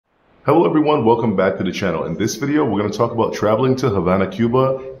Hello everyone, welcome back to the channel. In this video, we're going to talk about traveling to Havana,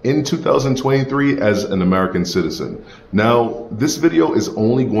 Cuba in 2023 as an American citizen. Now, this video is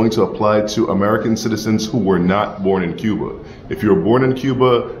only going to apply to American citizens who were not born in Cuba. If you're born in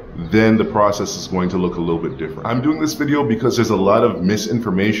Cuba, then the process is going to look a little bit different. I'm doing this video because there's a lot of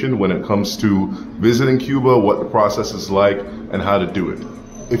misinformation when it comes to visiting Cuba, what the process is like, and how to do it.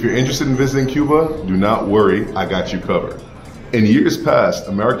 If you're interested in visiting Cuba, do not worry, I got you covered. In years past,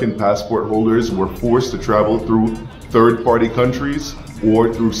 American passport holders were forced to travel through third-party countries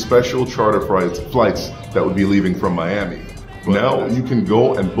or through special charter flights that would be leaving from Miami. Now you can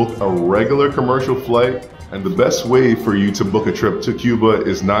go and book a regular commercial flight, and the best way for you to book a trip to Cuba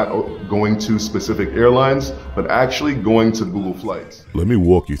is not going to specific airlines, but actually going to Google Flights. Let me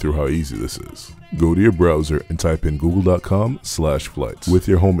walk you through how easy this is. Go to your browser and type in google.com/flights. With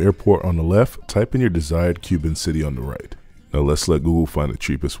your home airport on the left, type in your desired Cuban city on the right. Now let's let Google find the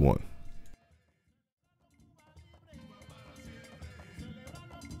cheapest one.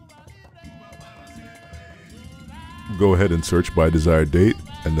 Go ahead and search by desired date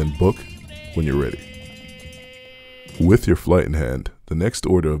and then book when you're ready. With your flight in hand, the next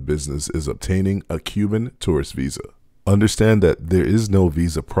order of business is obtaining a Cuban tourist visa. Understand that there is no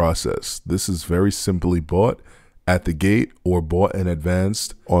visa process. This is very simply bought at the gate or bought in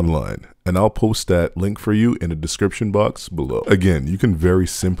advance online, and I'll post that link for you in the description box below. Again, you can very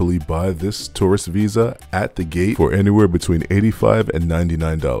simply buy this tourist visa at the gate for anywhere between $85 and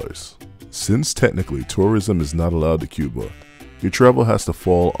 $99. Since technically tourism is not allowed to Cuba, your travel has to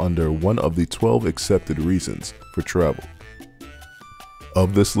fall under one of the 12 accepted reasons for travel.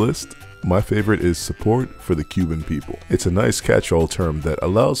 Of this list, my favorite is support for the Cuban people. It's a nice catch-all term that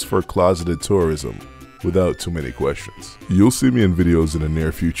allows for closeted tourism without too many questions. You'll see me in videos in the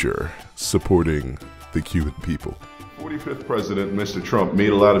near future supporting the Cuban people. 45th President, Mr. Trump,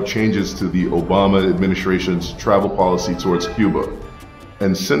 made a lot of changes to the Obama administration's travel policy towards Cuba.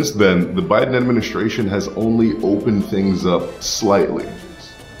 And since then, the Biden administration has only opened things up slightly.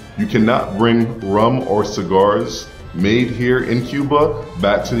 You cannot bring rum or cigars made here in Cuba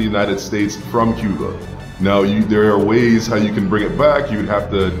back to the United States from Cuba. Now, there are ways how you can bring it back. You would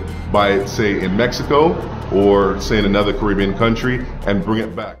have to buy it, say, in Mexico or, say, in another Caribbean country and bring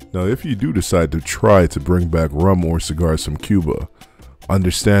it back. Now, if you do decide to try to bring back rum or cigars from Cuba,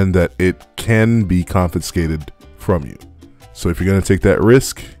 understand that it can be confiscated from you. So if you're going to take that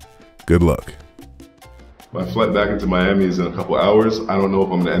risk, good luck. My flight back into Miami is in a couple hours. I don't know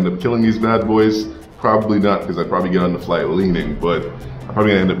if I'm going to end up killing these bad boys. Probably not, because I'd probably get on the flight leaning, but I'm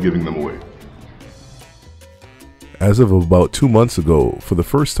probably going to end up giving them away. As of about 2 months ago, for the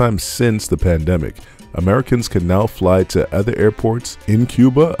first time since the pandemic, Americans can now fly to other airports in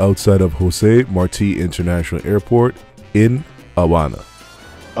Cuba outside of Jose Marti International Airport in Havana.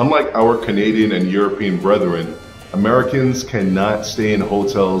 Unlike our Canadian and European brethren, Americans cannot stay in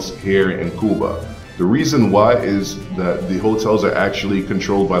hotels here in Cuba. The reason why is that the hotels are actually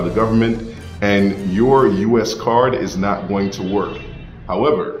controlled by the government and your US card is not going to work.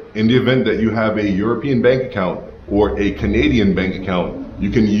 However, in the event that you have a European bank account or a Canadian bank account, you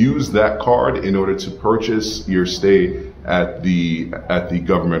can use that card in order to purchase your stay at the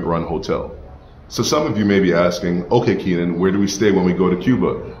government-run hotel. So some of you may be asking, okay, Keenan, where do we stay when we go to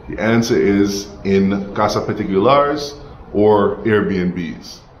Cuba? The answer is in casa particulares or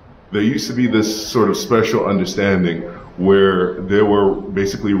Airbnbs. There used to be this sort of special understanding where there were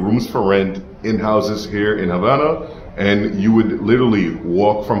basically rooms for rent in houses here in Havana, and you would literally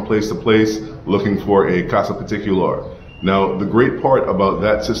walk from place to place looking for a casa particular. Now, the great part about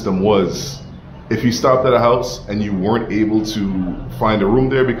that system was if you stopped at a house and you weren't able to find a room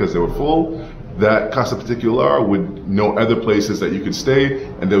there because they were full, that casa particular would know other places that you could stay,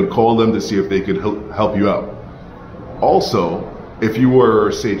 and they would call them to see if they could help you out. Also, if you were,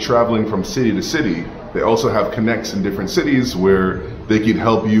 say, traveling from city to city, they also have connects in different cities where they could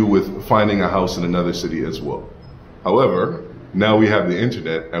help you with finding a house in another city as well. However, now we have the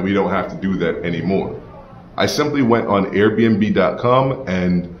internet and we don't have to do that anymore. I simply went on Airbnb.com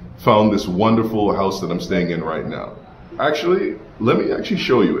and found this wonderful house that I'm staying in right now. Actually, let me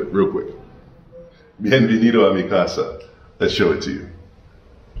show you it real quick. Bienvenido a mi casa. Let's show it to you.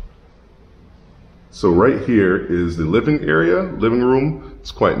 So right here is the living living room.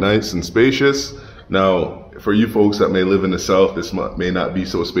 It's quite nice and spacious. Now, for you folks that may live in the South, this may not be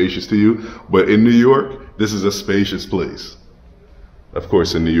so spacious to you, but in New York, this is a spacious place. Of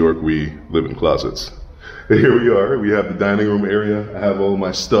course, in New York, we live in closets. And here we are. We have the dining room area. I have all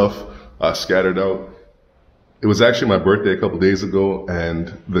my stuff scattered out. It was actually my birthday a couple days ago,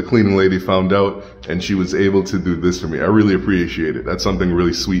 and the cleaning lady found out, and she was able to do this for me. I really appreciate it. That's something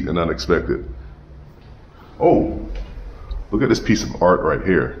really sweet and unexpected. Oh, look at this piece of art right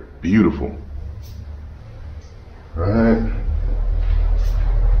here. Beautiful. Right.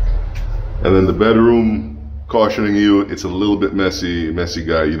 And then the bedroom, cautioning you, it's a little bit messy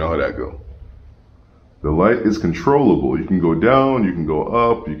guy, you know how that go. The light is controllable. You can go down, you can go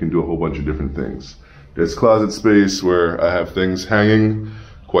up, you can do a whole bunch of different things. There's closet space where I have things hanging,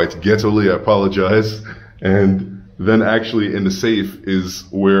 quite ghettoly, I apologize. And then actually in the safe is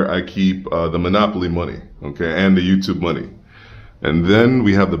where I keep the Monopoly money, okay, and the YouTube money. And then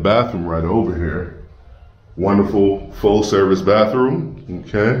we have the bathroom right over here. Wonderful full service bathroom,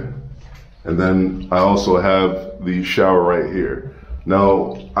 okay? And then I also have the shower right here.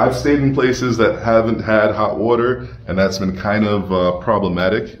 Now, I've stayed in places that haven't had hot water, and that's been kind of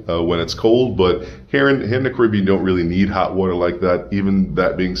problematic when it's cold, but here in the Caribbean, you don't really need hot water like that. Even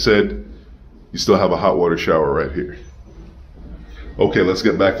that being said, you still have a hot water shower right here. Okay, let's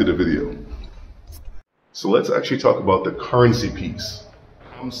get back to the video. So let's actually talk about the currency piece.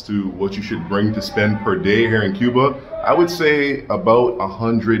 When it comes to what you should bring to spend per day here in Cuba, I would say about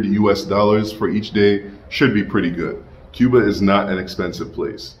 $100 US for each day should be pretty good. Cuba is not an expensive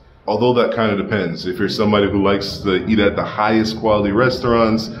place. Although that kind of depends. If you're somebody who likes to eat at the highest quality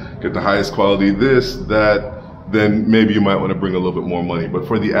restaurants, get the highest quality this, that, then maybe you might want to bring a little bit more money. But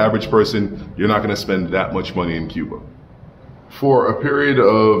for the average person, you're not going to spend that much money in Cuba. For a period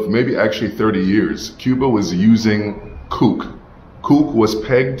of maybe actually 30 years, Cuba was using CUC. CUC was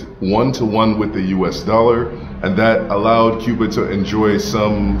pegged 1-to-1 with the US dollar, and that allowed Cuba to enjoy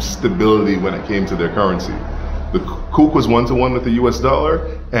some stability when it came to their currency. The CUC was 1-to-1 with the US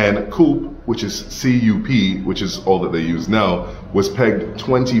dollar, and CUP, which is CUP, which is all that they use now, was pegged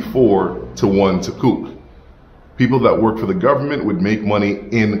 24-to-1 to CUC. People that work for the government would make money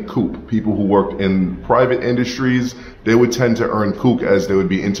in CUP. People who work in private industries, they would tend to earn CUC as they would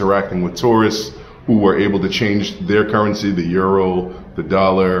be interacting with tourists who were able to change their currency, the euro, the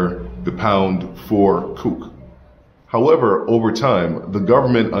dollar, the pound, for CUC. However, over time, the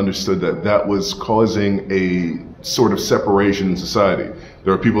government understood that that was causing a sort of separation in society.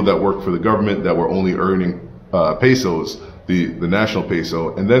 There were people that worked for the government that were only earning pesos, the national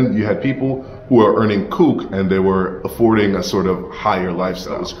peso, and then you had people who were earning CUC and they were affording a sort of higher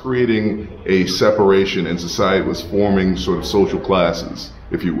lifestyle. It was creating a separation in society, was forming sort of social classes,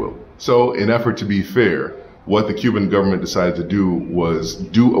 if you will. So in effort to be fair, what the Cuban government decided to do was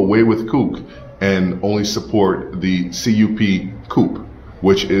do away with CUC and only support the CUP,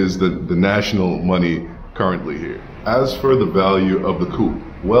 which is the national money currently here. As for the value of the CUP,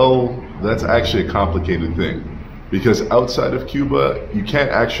 well, that's actually a complicated thing, because outside of Cuba, you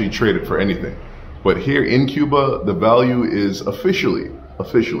can't actually trade it for anything. But here in Cuba, the value is officially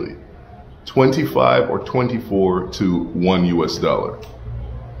 25 or 24 to 1 US dollar.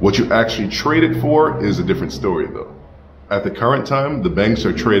 What you actually trade it for is a different story though. At the current time, the banks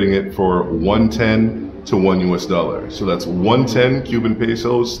are trading it for 110 to 1 US dollar. So that's 110 Cuban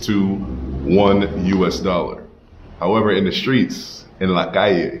pesos to 1 US dollar. However, in the streets, in La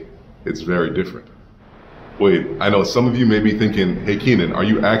Calle, it's very different. Wait, I know some of you may be thinking, hey Keenan, are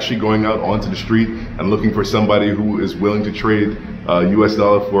you actually going out onto the street and looking for somebody who is willing to trade US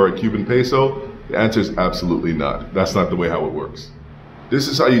dollar for a Cuban peso? The answer is absolutely not. That's not the way how it works. This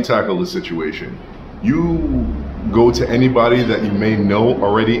is how you tackle the situation. You go to anybody that you may know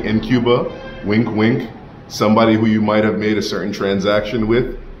already in Cuba, wink wink, somebody who you might have made a certain transaction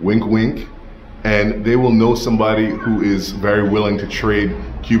with, wink wink, and they will know somebody who is very willing to trade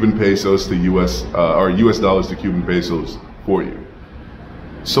Cuban pesos to US dollars to Cuban pesos for you.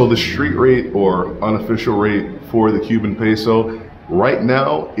 So the street rate or unofficial rate for the Cuban peso right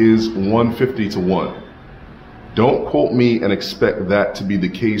now is 150 to 1. Don't quote me and expect that to be the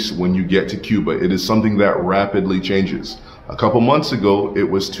case when you get to Cuba. It is something that rapidly changes. A couple months ago, it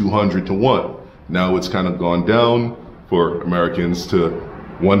was 200 to 1. Now it's kind of gone down for Americans to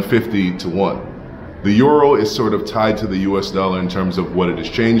 150 to 1. The euro is sort of tied to the US dollar in terms of what it is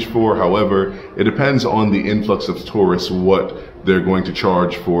changed for. However, it depends on the influx of tourists, what they're going to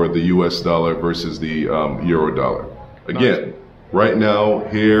charge for the US dollar versus the euro dollar. Again, right now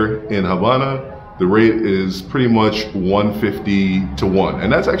here in Havana, the rate is pretty much 150 to 1.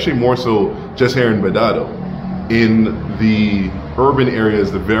 And that's actually more so just here in Vedado. In the urban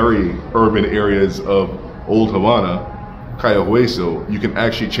areas, the very urban areas of Old Havana, Cayo Hueso, you can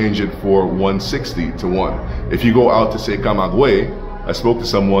actually change it for 160 to 1. If you go out to say Camagüey, I spoke to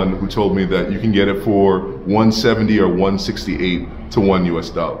someone who told me that you can get it for 170 or 168 to 1 US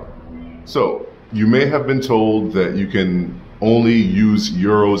dollar. So You may have been told that you can only use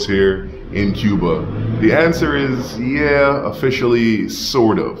euros here in Cuba. The answer is yeah, officially,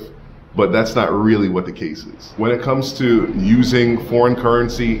 sort of. But that's not really what the case is. When it comes to using foreign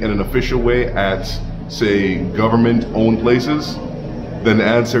currency in an official way at, say, government-owned places, then the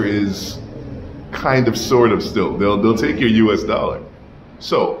answer is kind of, sort of still. They'll take your US dollar.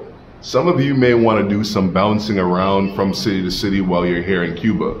 So, some of you may want to do some bouncing around from city to city while you're here in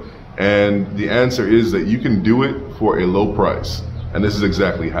Cuba. And the answer is that you can do it for a low price. And this is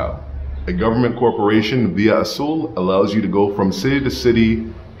exactly how. A government corporation, Viazul, allows you to go from city to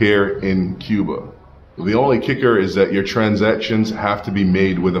city here in Cuba. The only kicker is that your transactions have to be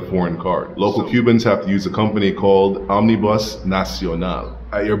made with a foreign card. Local Cubans have to use a company called Omnibus Nacional.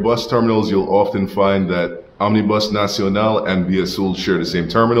 At your bus terminals, you'll often find that Omnibus Nacional and Viazul share the same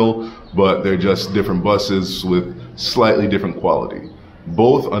terminal, but they're just different buses with slightly different quality.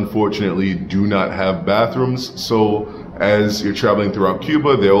 Both, unfortunately, do not have bathrooms, so as you're traveling throughout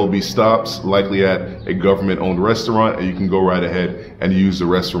Cuba, there will be stops, likely at a government-owned restaurant, and you can go right ahead and use the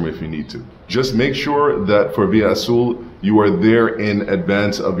restroom if you need to. Just make sure that for Viazul, you are there in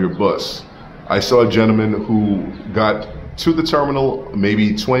advance of your bus. I saw a gentleman who got to the terminal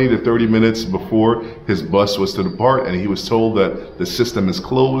maybe 20 to 30 minutes before his bus was to depart, and he was told that the system is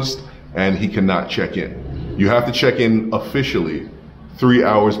closed and he cannot check in. You have to check in officially 3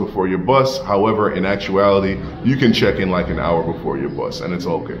 hours before your bus. However, in actuality, you can check in like an hour before your bus, and it's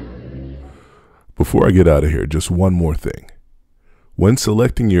okay. Before I get out of here, just one more thing. When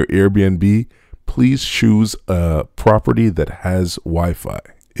selecting your Airbnb, please choose a property that has Wi-Fi.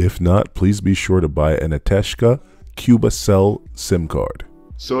 If not, please be sure to buy an Ateshka Cuba-Cell SIM card.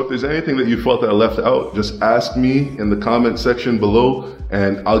 So if there's anything that you felt that I left out, just ask me in the comment section below,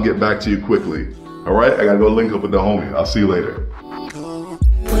 and I'll get back to you quickly. All right, I gotta go link up with the homie. I'll see you later.